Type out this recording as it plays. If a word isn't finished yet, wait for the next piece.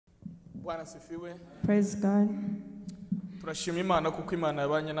Praise God. Turashima Imana kuko Imana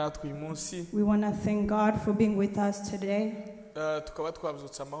yabanye natwe uyu munsi. We want to thank God for being with us today. Tukaba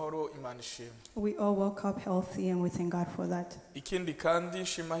twabyutse amahoro Imana ishimwe. We all woke up healthy and we thank God for that. Ikindi kandi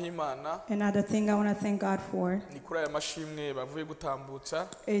shimaho Imana. Another thing I want to thank God for. Ni kuri aya mashimwe bavuye gutambutsa.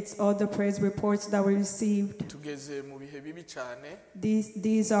 It's all the praise reports that we received. Tugeze mu bihe bibi cyane.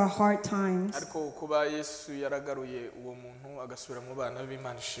 These are hard times. Ariko kuba Yesu yaragaruye uwo muntu agasubira mu bana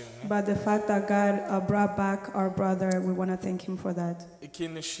b'Imana ishimwe. But the fact that God brought back our brother, we want to thank him for that.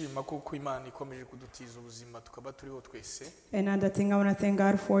 Ikindi shima kuko Imana ikomeje kudutiza ubuzima tukaba turiho twese. Another thing I want to thank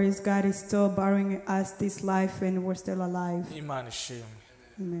God for is God is still borrowing us this life and we're still alive. Imana ishimwe.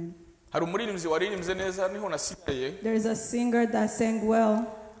 Amen. Hari umuririmbyi waririmbye neza niho nasigaye. There is a singer that sang well.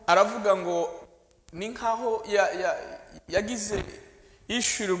 Aravuga ngo ni nkaho yagize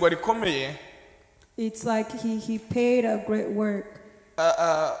ishurirwa rikomeye. It's like he paid a great work.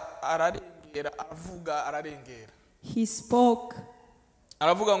 Ararengera avuga ararengera. He spoke.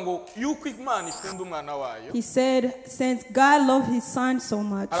 Aravuga ngo yuko Imana ikunda umwana wayo. He said, since God loved his son so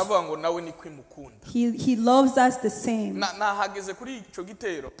much, aravuga ngo nawe ni kwimukunda. He loves us the same. Nahageze kuri ico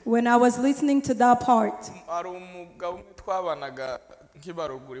gitero. When I was listening to that part, ari umugabo twabanaga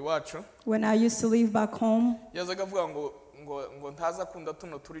nkibaruguri wacu. When I used to live back home, yazaga avuga ngo ntaza kunda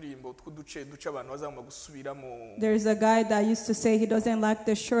tuno turirimbo twuduce duce abantu bazagomba gusubiramo. There's a guy that used to say he doesn't like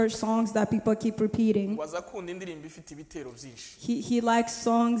the short songs that people keep repeating. Wazakunda indirimbo ifite ibitero byinshi. He likes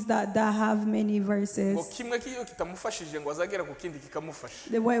songs that have many verses. Ngo kimwe kiyo kitamufashije ngo azagera ku kindi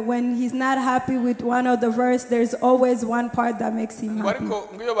kikamufasha. When he's not happy with one of the verse, there's always one part that makes him happy. Ariko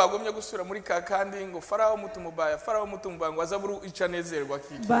ngiyo bagomye gusura muri kandi ngo Farao mutumubaya ngo azaburu icanezerwa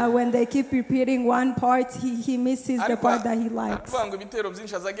kiki. But when they keep repeating one part, he misses the part that he likes.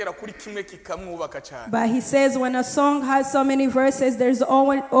 But he says when a song has so many verses, there's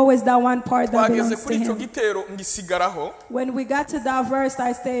always that one part that belongs to him. When we got to that verse,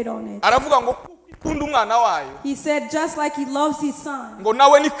 I stayed on it. He said just like he loves his son,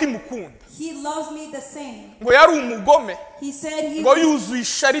 he loves me the same. He said he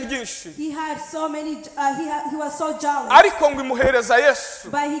had so many, he was so jealous.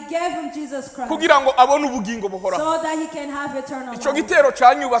 But he gave him Jesus Christ so that he can have eternal life.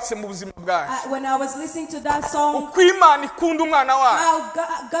 When I was listening to that song, how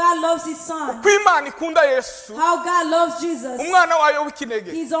God loves his son, how God loves Jesus,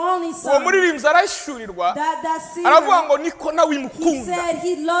 his only son, that singer, he said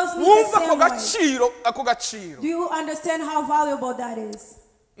he loves me the same way. Do you understand how valuable that is?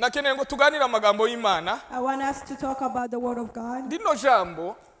 I want us to talk about the word of God.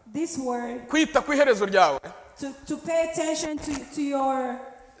 This word, to pay attention to your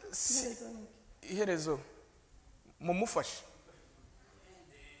Kw'Iherezo mumufashe.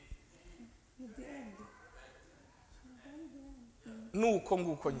 Nuko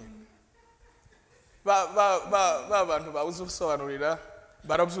nguko nye bantu bawuze usobanurira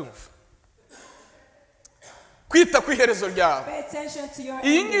barabyumva. Kwita kw'iherezo ryawe.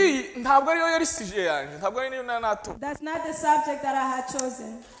 Iyi ngiyi ntabwo ariyo yari sije yanjye, ntabwo ari niyo nato. That's not the subject that I had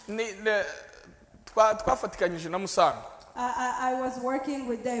chosen. Twafatikanyije na Musanga. I was working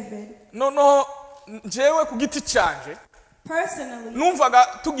with David. No jewe ku giti cyanje. Personally, numvaga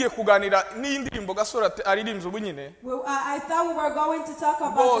tugiye kuganira n'indirimbo gasora aririmbye ubunyine. I thought we were going to talk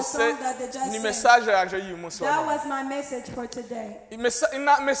about the song that they just ni message yanje y'uyu munsi. That was my message for today.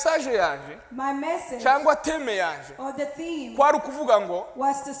 Message yanje, my message, cyangwa teme yanje, or the theme, kwari ukuvuga ngo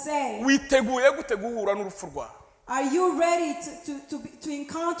was to say, witeguye gutegura n'urupfu rwawe. Are you ready to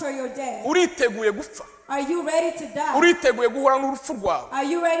encounter your death? Uriteguye gupfa. Are you ready to die? Uriteguye guhura n'urupfu rwawe. Are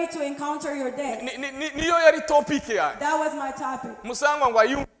you ready to encounter your death? Niyo yari topic yanjye. That was my topic. Musanga ngo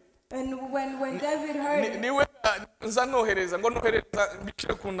ayu. And when David heard it,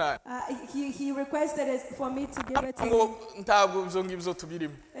 he requested it for me to give it to him.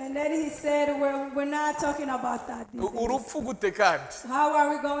 And then he said, we're not talking about that. How are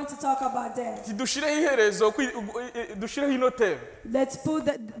we going to talk about death? Let's put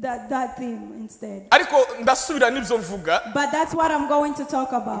that theme instead. But that's what I'm going to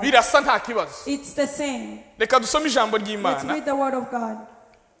talk about. It's the same. Let's read the word of God.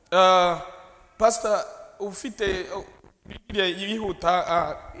 Pastor ufite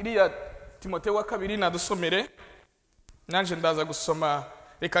yihuta iriya Timotheo wa 2 nadusomere nanje ndaza gusoma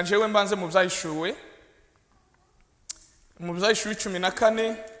reka njewe mbanze mu byahishuwe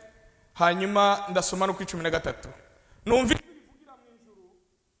 14 hanyuma ndasoma no ku 13 numva ivugira mu ijuru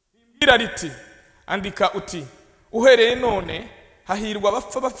rimbwira riti andika uti uhereye none hahirwa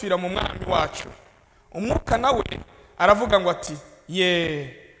abapfa bapfira mu mwami wacu umwuka nawe aravuga ngo ati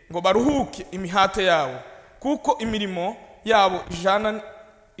ye ngo baruhuke imihate yawo kuko imirimo yabo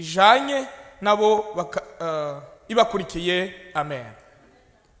ijanye nabo ibakurikiye. Amen.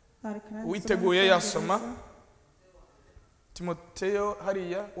 Witeguye yasoma Timoteyo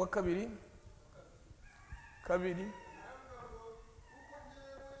hariya wa kabiri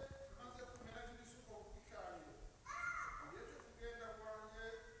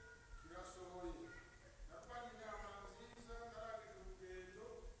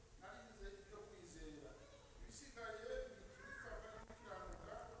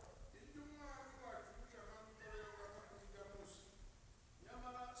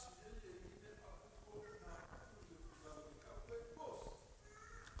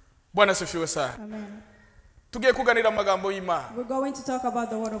Bwana sifiwe sana. Amen. Tugiye kuganira amagambo y'Imana. We're going to talk about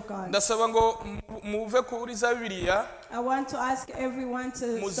the word of God. Ndasaba ngo muve kuri za Bibiliya. I want to ask everyone to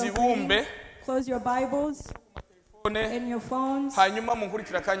muzibumbe, close your Bibles and your phones. Hanyuma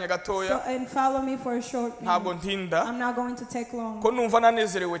munkurikira kanya gatoya. And follow me for a short minute. Ntabwo ntinda. I'm not going to take long. Ko numva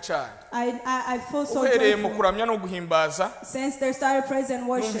nanezerewe cyane. I feel so uhereye mu joyful. kuramya no guhimbaza. Since they started praise and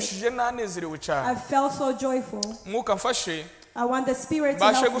worship, numvishije nanezerewe cyane. I felt so joyful. Mwuka mfashe I want the Spirit to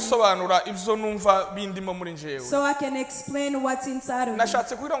help me gusobanura ibyo numva bindimo muri njewe. so I can explain what's inside of me.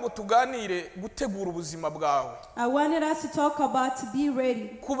 Nashatse kugira ngo tuganire gutegura ubuzima bwawe. I wanted us to talk about to be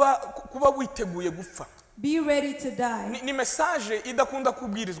ready. Kuba witeguye gupfa. Be ready to die. Ni message idakunda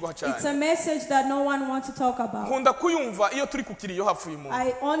kubwirizwa cyane. It's a message that no one wants to talk about. Nkunda kuyumva iyo turi kukiriyo hapfuye umuntu.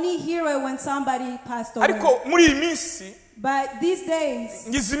 I only hear it when somebody passed away. Ariko muri iyi minsi But these days,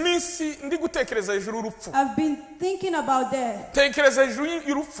 ngize iminsi ndi gutekereza hejuru urupfu. I've been thinking about death. Tekereza hejuru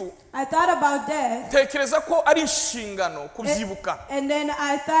y'urupfu. I thought about death. Tekereza ko ari inshingano kubyibuka. And then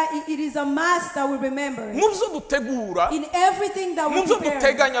I thought it is a must that we remember it. Mubyo dutegura. In everything that we mubyo prepare.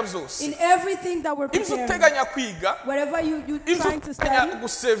 duteganya byose. In everything that we're ibyo preparing. uteganya kwiga. Whatever you trying to study.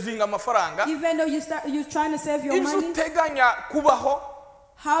 Gusavinga amafaranga. Even though you're trying to save your money. Ibyo uteganya kubaho.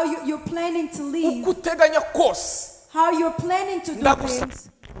 How you're planning to live. Uko uteganya kose. How you're planning to do things.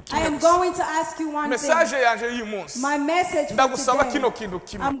 I am going to ask you one thing. My message for today.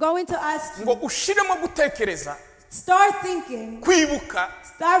 I'm going to ask you. Start thinking.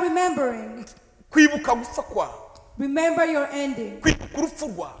 Start remembering. Remember your ending.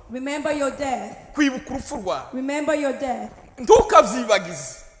 Remember your death. Remember your death.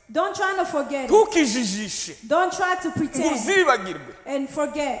 Don't try to forget it. Don't try to pretend and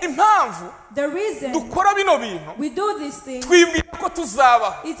forget. The reason we do these things,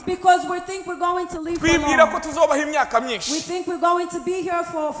 it's because we think we're going to live for long. We think we're going to be here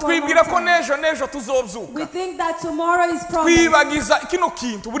for a long time. We think that tomorrow is promised.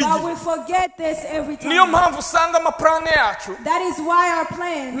 But we forget this every time. That is why our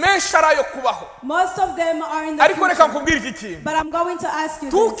plans, most of them are in the future. But I'm going to ask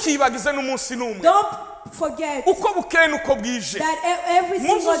you this. Don't forget that every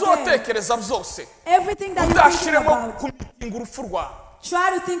single day, everything that you think about,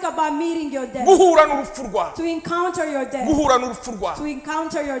 try to think about meeting your death, to encounter your death, to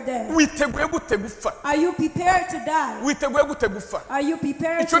encounter your death. Are you prepared to die? Are you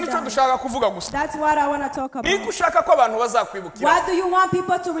prepared to die? That's what I want to talk about. What do you want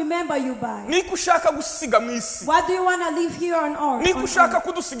people to remember you by? What do you want to leave here on earth?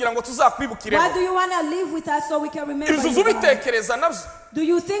 What do you want to live with us so we can remember you by? Do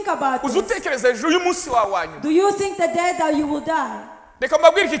you think about this? Do you think the day that you will die?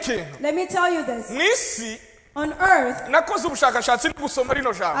 Let me tell you this. On earth, I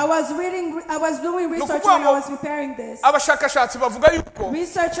was doing research when I was preparing this.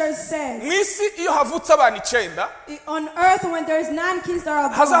 Researchers say on earth when there is 9 kids that are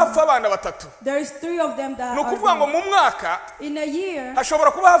born, there is 3 of them that are born. In a year,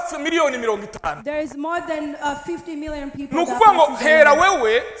 there is more than 50 million people that are born.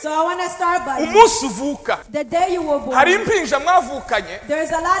 So I want to start by the day you were born. There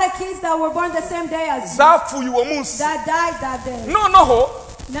is a lot of kids that were born the same day as you. That died that day.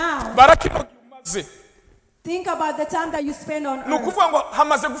 Now, think about the time that you spend on earth.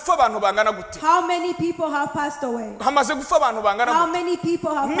 How many people have passed away? How many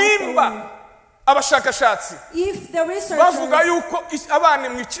people have passed away? If the researchers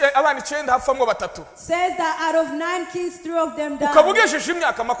says that out of 9 kids, 3 of them died,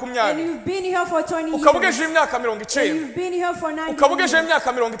 and you've been here for 20 years, and you've been here for 9 years, and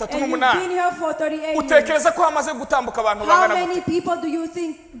you've been here for 38 years, how many people do you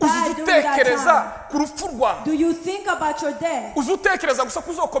think died during that time? Do you think about your death? Do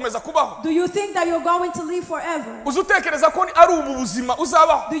you think that you're going to live forever? Do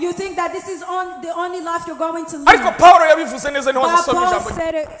you think that this is only the only life you're going to live. ariko Paulo yabivuze neza niho nasomye ijambo.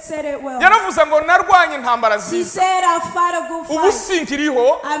 Said it well. Yaravuze ngo narwanye intambara He nziza. said I fight a good fight. Ubu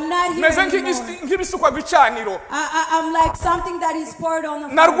sinkiriho. I'm not here meze anymore. nk'ibisukwa bicaniro. I'm like something that is poured on the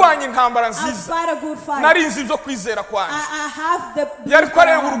fire. Narwanye intambara nziza. I fight a good fight. Narinzi ibyo kwizera kwanjye. I have the. Yari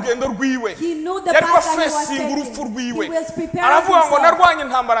kwareba urugendo rwiwe. He knew the Yari path that he was kwafacinga taking. urupfu rwiwe. He was preparing Aravuga ngo himself. narwanye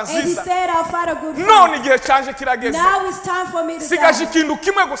intambara And he nziza. said I fight a good fight. None igihe canje kirageze. Now it's time for me to sigaje die. ikintu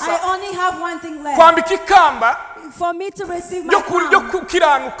kimwe gusa. I only have one thing left. Kwambika ikamba. For me to receive my crown. Yo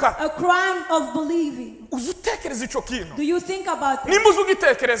kukiranuka. A crown of believing. Uzutekereza ico kintu. Do you think about it? Nimba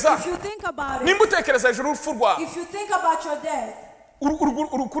uzugitekereza. If you think about it. Nimba utekereza ijuru urupfu rwawe. If you think about your death.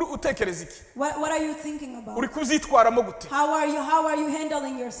 Utekereza iki? What are you thinking about? Uri kuzitwaramo gute? How are you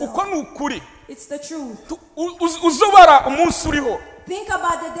handling yourself? Uko nukuri. It's the truth. Uzobara umunsi uriho. Think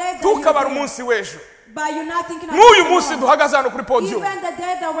about the day that tukabara umunsi w'ejo. But you're not thinking about n'uyu munsi duhagaze hano kuri podium. Even the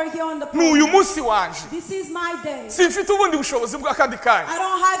day that we're here on the podium. n'uyu munsi wanje. This is my day. Simfite ubundi bushobozi bw'akandi kanya. I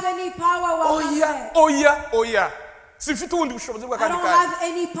don't have any power what comes next. Oya. Simfite ubundi bushobozi bw'akandi kanya. I don't have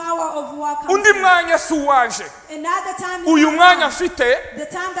any power of what comes undi mwanya si uwanje. Another time uyu mwanya mfite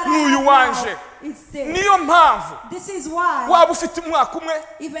n'uyu wanje. Niyo mpamvu. This is why. Waba ufite umwaka umwe.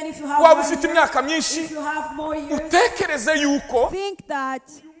 Even if you have waba ufite imyaka myinshi. If you have more years. Utekereze yuko. Think that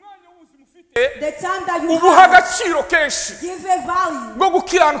the time that you ubuha agaciro kenshi give a value bwo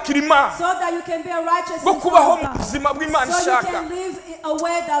gukiranukira Imana so that you can be a righteous bwo kubaho mu buzima bw'Imana ishaka. So you can live a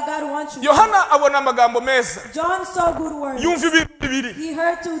way that God wants you. Yohana abona amagambo meza. John saw good words. Yumva ibintu bibiri. He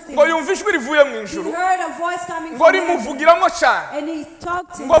heard two things. Ngo yumva ijwi rivuye mu ijuru. He heard a voice coming ngo rimuvugiramo cyane. And he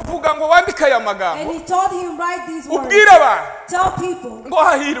talked to him. ngo avuga ngo wandike aya magambo. And he told him write these words. ubwire abantu. Tell people. ngo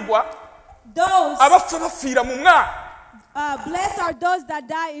hahirwa those abapfa bapfira mu Mwana. Blessed are those that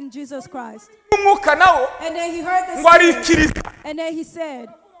die in Jesus Christ. And then he heard the Spirit. And then he said,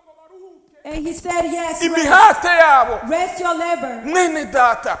 yes, rest your labor.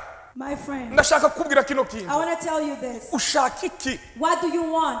 My friend, I want to tell you this. What do you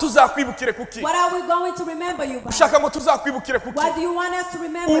want? What are we going to remember you by? What do you want us to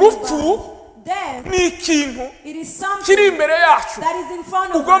remember you by? Death, it is something that is in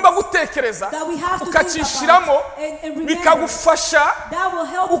front of us that we have to think about and remember that will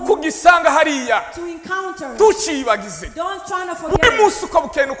help you to encounter. Don't try to forget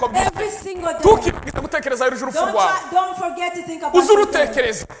every single day. Don't forget to think about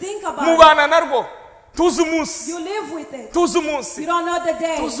it. Think about it. Tuzi umunsi. You live with it. Tuzi umunsi. You don't know the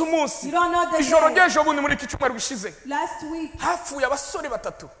day. Tuzi umunsi. You don't know the day. Ijoro ry'ejo bundi muri iki cyumweru gishize. Last week. hafuye abasore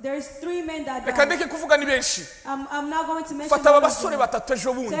batatu. There's 3 men that died. Reka ndeke kuvuga ni benshi. I'm not going to mention. Fata abasore batatu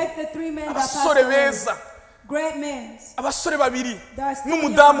ejo bundi. Take the 3 men that passed abasore beza. Great men. Abasore babiri.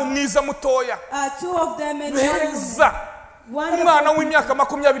 N'umudamu mwiza mutoya. 2 of them and beza. Umwana w'imyaka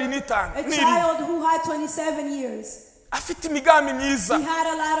 25. A child who had 27 years. Afite imigambi myiza.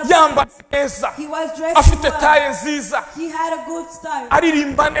 Yambaye neza. Afite taye nziza.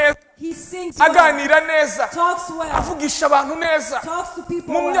 Aririmba neza. aganira neza. Avugisha abantu neza.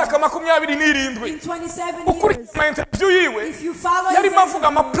 Mu myaka 27 ukurikirana interview yiwe yarimo avuga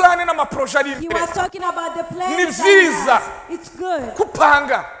amaplane n'amaproje ari imbere. Ni byiza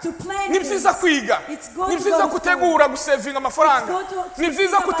kupanga. Ni byiza kwiga. Ni byiza gutegura gusevinga amafaranga. Ni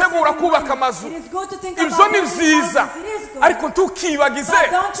byiza gutegura kubaka amazu. Ibyo ni byiza. Ariko tukibagize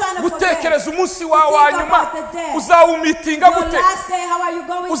gutekereza umunsi wawe wa nyuma uzawumitinga gute.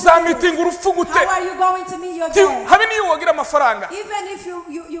 Uzamitinga urupfu gute. Habe niyo wagira amafaranga.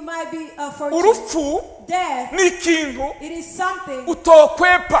 Urupfu ni ikintu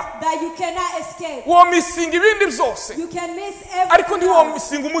utokwepa. Womisinga ibindi byose ariko ndi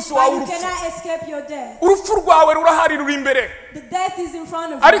womisinga umunsi wawe urupfu. Urupfu rwawe rurahari ruri imbere.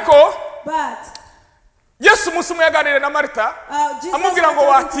 Ariko Yesu umunsi umwe yaganiriye na Marita amubwira ngo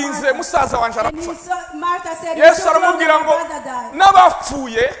watinze musaza wanje arapfa. Yesu aramubwira ngo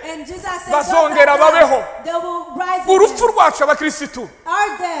n'abapfuye bazongera babeho. Urupfu rwacu abakristo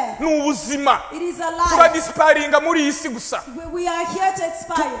ni ubuzima. Turadisiparinga muri iyi si gusa.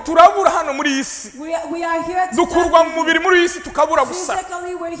 Turabura hano muri iyi si. Dukurwa mu mubiri muri iyi si tukabura gusa.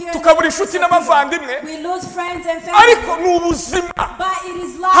 Tukabura inshuti n'abavandimwe. Ariko ni ubuzima.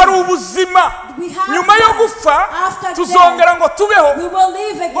 Hari ubuzima nyuma yo gupfa tuzongera ngo tubeho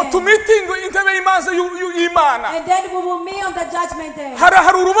ngo tumitinge intebe y'imanza y'Imana.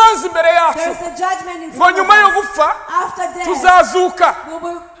 Hari urubanza imbere yacu ngo nyuma yo gupfa tuzazuka.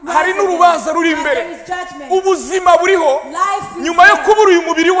 Hari n'urubanza ruri imbere. Ubuzima buriho nyuma yo kubura uyu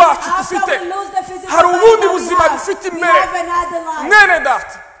mubiri wacu dufite. Hari ubundi buzima dufite imbere. Nene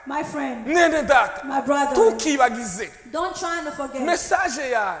data My friend. Mwene data. My brother. Tukibagize. Don't try to forget. Message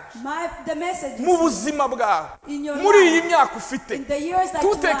yaje. The message. Mu buzima bwawe. Muri iyi myaka ufite. In the years that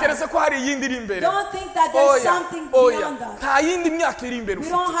tutekereze ko hari yindi iri imbere. Don't think that there's something beyond that. Nta yindi myaka iri imbere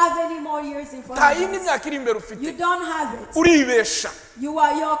ufite. You don't have any more years in front of us. Nta yindi myaka iri imbere ufite. You don't have it. Uribesha. You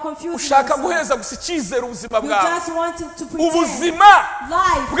are confused. Ushaka guheza gusa icyizere ubuzima bwawe. You just want to pretend. Ubuzima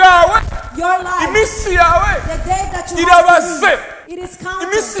life. Bwawe. Your life. Iminsi yawe. The day that you irabaze. have to live. It is counted.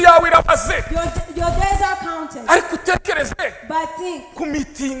 Iminsi yawe irabaze. Your days are counted. Ariko utekereze. But think.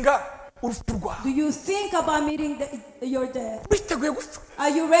 Kumitinga urupfu rwawe. Do you think about meeting your death? Uriteguye gupfa. Are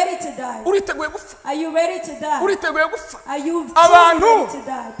you ready to die? Uriteguye gupfa. Are you ready to die? Uriteguye gupfa. Are you abantu ready to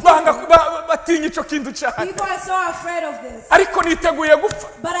die? batinya ico kintu cyane. People are so afraid of this. Ariko niteguye gupfa.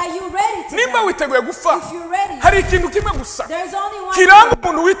 But are you ready to nimba witeguye gupfa. If you're ready. Hari ikintu kimwe gusa. There's only one kiranga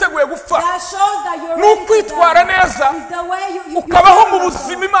umuntu witeguye gupfa. That shows that you're ready Nukwitwara neza. Is the way you ukabaho mu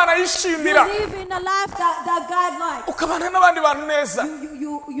buzima Imana yishimira. You live in a life that God likes. Ukabana n'abandi bantu neza.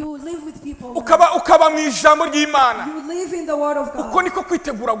 You live with people. Ukaba mu ijambo ry'Imana. You live in the word of God. Uko niko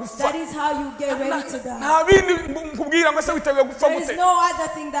kwitegura gupfa. That is how you get ready to die. Nta bindi nkubwira ngo se witeguye gupfa gute. There is no other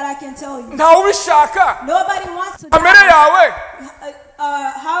thing that I can tell you. Nta ubishaka. Nobody wants to die. Kamere yawe.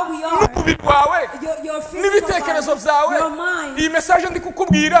 How we are. N'umubiri wawe. Your physical n'ibitekerezo byawe. Your mind. Iyi message ndi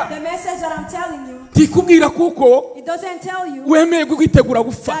kukubwira. The message that I'm telling you. Tikubwira kuko. It doesn't tell you. Wemeye kwitegura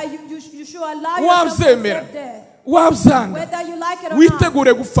gupfa. You should allow yourself to accept death. Wabyanga. Whether you like it or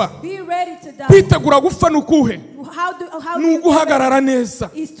witegure gupfa. not. Be ready to die. Kwitegura gupfa nukuhe. How do nuguhagarara neza.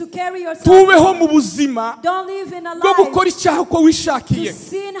 Is to carry yourself. Tubeho mu buzima. Don't live in a life. Bwo gukora icyaha uko wishakiye. To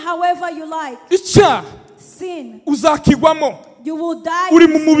sin however you like. Icyaha. Sin. Uzakigwamo. You will die. Uri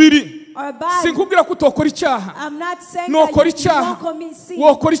mu mubiri. Or sinkubwira ko utokora icyaha. I'm not saying nokora that you icyaha. won't commit sin.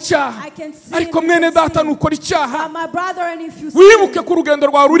 Wokora icyaha. I can sin. Ariko mwene data nukora icyaha. My brother, and if you wibuke ku rugendo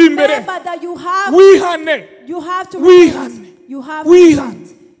rwawe ruri imbere. Remember that you have. Wihane. You have to repent. You have to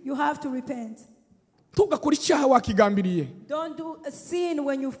You have to repent. Tugakora icyaha wakigambiriye. Don't do a sin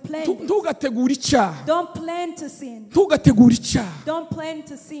when you've planned it. Tugategura icyaha. Don't plan to sin. Tugategura icyaha. Don't plan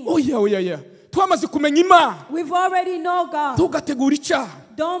to sin. Oya. Twamaze kumenya Imana. We've already know God. Tugategura icyaha.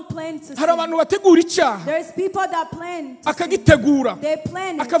 Don't plan to sin. Hari abantu bategura icyaha. There's people that plan to akagitegura. They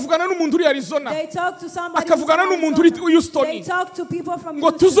plan it. Akavugana n'umuntu uri Arizona. They talk to somebody. Akavugana n'umuntu uri Houston. They talk to people from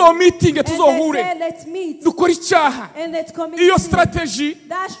ngo tuzomeetinge tuzohure. They say let's meet. Dukora icyaha. And let's commit. Iyo strategy.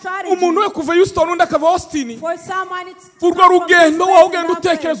 That strategy. Umuntu we kuva Houston undi akava Austin. For someone it's. Urwo rugendo wawe ugenda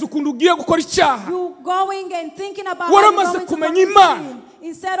utekereza ukuntu ugiye gukora icyaha. You going and thinking about. Waramaze kumenya Imana.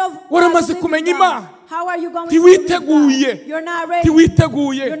 Instead of. Waramaze kumenya Imana. How are you going tiwiteguye. You're not ready.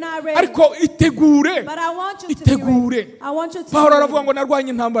 Tiwiteguye. You're not ready. Ariko itegure. But I want you to be ready. I want you to Paulo aravuga ngo narwanye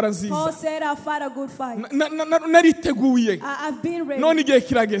intambara nziza. Paul said I fought a good fight. Nariteguye. I've been ready. None igihe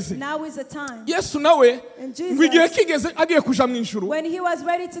kirageze. Now is the time. Yesu nawe ngo igihe kigeze agiye kuja mu ijuru. When he was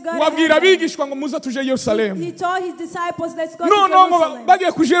ready to go. Wabwira abigishwa ngo muze tuje Yerusalemu. He told his disciples let's go to Jerusalem. No,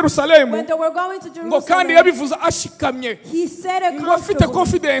 bagiye kuja Yerusalemu. When they were going to Jerusalem. Ngo kandi yabivuze ashikamye. He said it ngo afite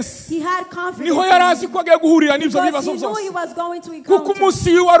confidence. He had confidence. Niho yarazi ko agiye guhurira n'ibyo bibazo byose. Kuko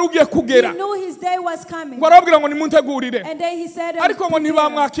umunsi wari ugiye kugera. He knew his day was coming. Ngo arabwira ngo nimuntegurire. And then he said ariko ngo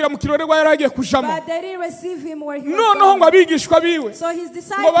ntibamwakira mu kirore rwa yaragiye kujamo. But they didn't receive him where he was. Noneho ngo abigishwa biwe. So his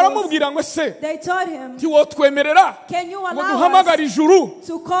disciples. Ngo baramubwira ngo se. They told him. Tiwotwemerera. Can you allow us duhamagara ijuru.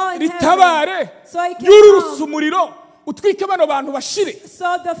 To call in ritabare. So he can yururutse umuriro. Utwike bano bantu bashire.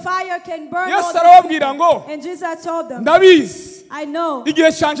 So the fire can burn. Yesu arababwira ngo. And Jesus told them. Ndabizi. I know.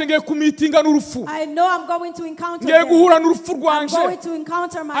 Igihe cyanje ngiye kumitinga n'urupfu. I know I'm going to encounter. Ngiye guhura n'urupfu rwanje. I'm going to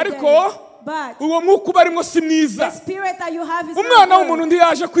encounter my ariko but uwo mwuka ubarimo si mwiza. The spirit that you have is umwana w'umuntu ndi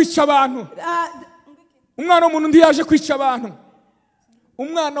yaje kwica abantu. Umwana w'umuntu ndi yaje kwica abantu.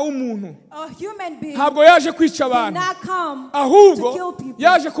 Umwana w'umuntu ntabwo yaje kwica abantu ahubwo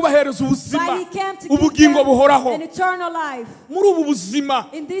yaje kubahereza ubuzima ubugingo buhoraho muri ubu buzima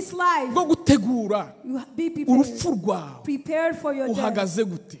bwo gutegura urupfu rwawe uhagaze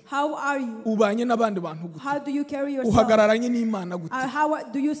gute ubanye n'abandi bantu gute uhagararanye n'Imana gute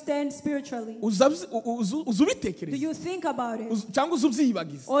uzi ubitekereza cyangwa uzi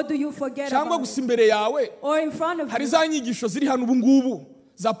ubyibagiza cyangwa gusa imbere yawe hari za nyigisho ziri hano ubu ngubu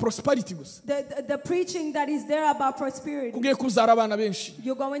za prosperity gusa. The preaching that is there about prosperity. Kugiye kuzara abana benshi.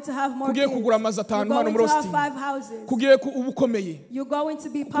 You're going to have more kugiye kugura amazu 5 hano muri Austin. Kugiye ubukomeye. You're going to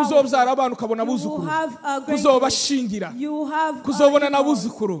be powerful. Kuzobyara abana ukabona abuzukuru. Kuzobashingira. Kuzobona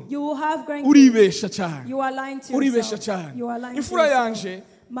nabuzukuru. Uribesha cyane. You are lying to uribesha cyane. Imfura yanje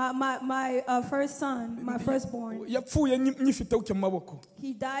my first son, my firstborn. Yapfuye nyifite uke mu maboko.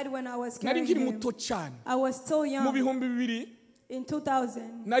 He died when I was carrying him. Nari nkiri muto cyane. I was still young. Mu bihumbi 2000 In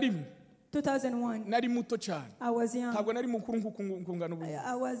 2000. Narimwe. 2001. Nari muto cyane. I was young. Ntabwo nari mukuru nk'ukungana ubu.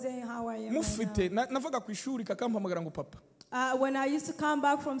 I wasn't how I am. Mufite navaga ku ishuri kakampamagara ngo papa. When I used to come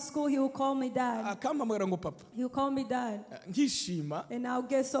back from school, he would call me dad. Akampamagara ngo papa. He would call me dad. Ngishima. And I'll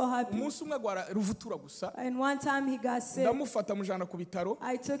get so happy. Umunsi umwe agwara ruvutura gusa. And one time he got sick. Ndamufata mujana ku bitaro.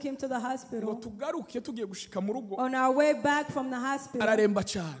 I took him to the hospital. Ngo tugaruke tugiye gushika mu rugo. On our way back from the hospital. Araremba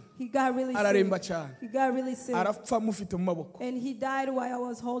cyane. He got really sick. Araremba cyane. He got really sick. Arapfa mufite mu maboko. And he died while I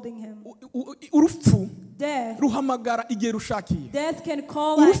was holding him. Urupfu. Death. Ruhamagara igihe rushakiye. Death can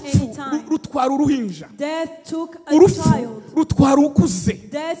call at any time. Rutwara uruhinja. Death took a child. Rutwara ukuze.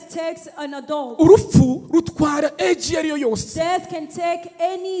 Death takes an adult. Urupfu rutwara age yariyo yose. Death can take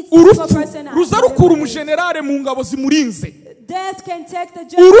any single person out. Ruza rukura umugenerale mu ngabo zimurinze. Death can take the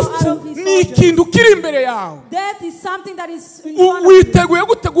general out of his ni ikintu kiri imbere yawe. Death is something that is in front of you. Witeguye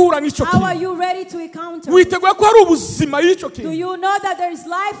gutegura n'icyo kintu. How are you ready to encounter? Witeguye ko hari ubuzima y'icyo kintu. Do you know that there is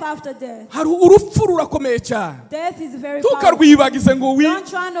life after death? Hari urupfu rurakomeye cyane. Death is very powerful. Tukarwibagize ngo Don't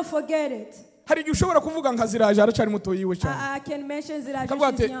try to forget it. Hari igihe ushobora kuvuga nka Ziraje aracari muto yiwe cyane. I can mention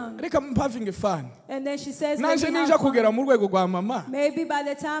Ziraje, she's young. Reka having fun. And then she says, nanje ninja kugera mu rwego rwa mama. Maybe by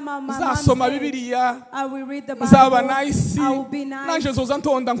the time my mom zasoma Bibiliya. I will read the Bible. Zaba nice. I will be nice. Nanje zoza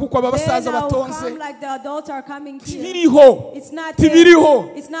ntonda nkuko abasaza batonze. Come like the adults are coming here. Tibiriho. It's not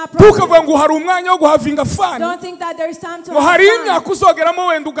Tibiriho. It's not proper. Tukavuga ngo hari umwanya wo guhavinga fun. Don't think that there is time to ngo hari imyaka uzogeramo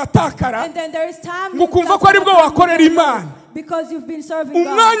wenda ugatakara. And then there is time ngo kumva ko aribwo wakorera Imana. Because you've been serving God.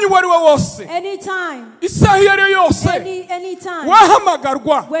 Umwanya wari wose. Anytime. Isaha yari yose. Anytime.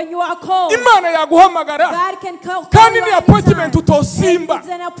 Wahamagarwa. When you are called. Imana yaguhamagara. God can call. Kandi ni appointment utosimba. It's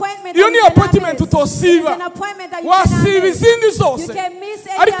an appointment. Iyo ni appointment utosiba. It's an appointment that you wasiba izindi zose. You can miss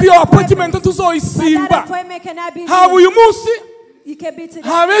any ariko iyo appointment tuzoyisimba. That appointment cannot be. Haba uyu munsi. You can be today.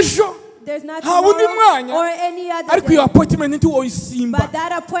 Haba ejo. There's not undi mwanya. or any other ariko iyo appointment ntiwoyisimba. But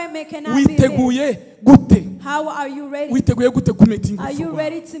that appointment cannot be. Witeguye gute? How are you ready? Witeguye gute kumetinga? Are you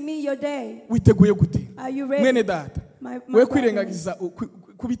ready to meet your day? Witeguye gute? Are you ready? Mwene data. We kwirengagiza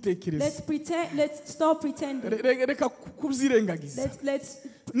kubitekereza. Let's stop pretending. Reka kubyirengagiza. Let's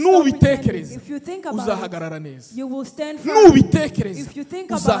nubitekereza uzahagarara neza. Nubitekereza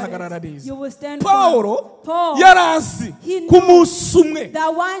uzahagarara neza. Paulo yarazi ku munsi umwe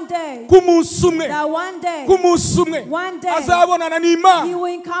azabonana n'Imana.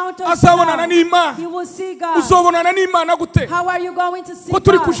 Azabonana n'Imana. Uzobonana n'Imana gute? Ko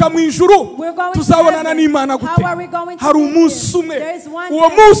turi kuja mu ijuru tuzabonana n'Imana gute? Hari umunsi umwe. Uwo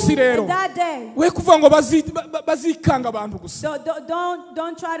munsi rero we kuvuga ngo bazikanga abantu gusa.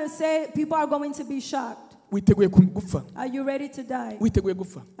 Don't try to say people are going to be shocked. Witeguye gupfa? Are you ready to die? Witeguye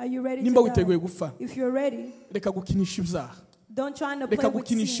gupfa? Are you ready nimba to witeguye die? gupfa If you're ready, reka gukinisha ibyaha. Don't try to play reka with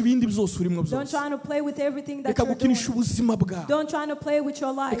gukinisha sin. ibindi byose urimo Don't byose. try to play with everything that reka you're doing. gukinisha ubuzima bwawe. Don't try to play with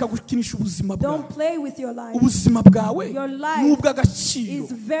your life. reka gukinisha ubuzima bwawe. Don't play with your life. ubuzima bwawe Your life n'ubw'agaciro.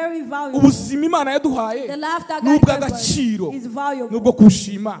 is very valuable. ubuzima Imana yaduhaye The life that God n'ubw'agaciro is valuable. n'ubwo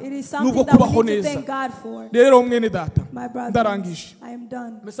kushima It is n'ubwo something that kubaho we need to neza. thank God for. Rero mwene data My brother, ndarangije. I am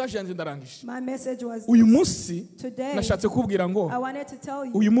done. Message yanjye ndarangije. My message was uyu munsi today. nashatse kubwira ngo I wanted to tell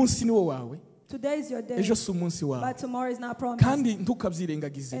you. uyu munsi ni wo wawe. Today is your day. ejo si umunsi wawe. But tomorrow is not promised. kandi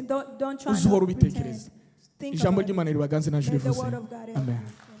ntukabyirengagize. And don't try uzuhora to pretend. ubitekereza. Think ijambo about it. ry'Imana ribaganze naje Let the rivuze. word of God Amen.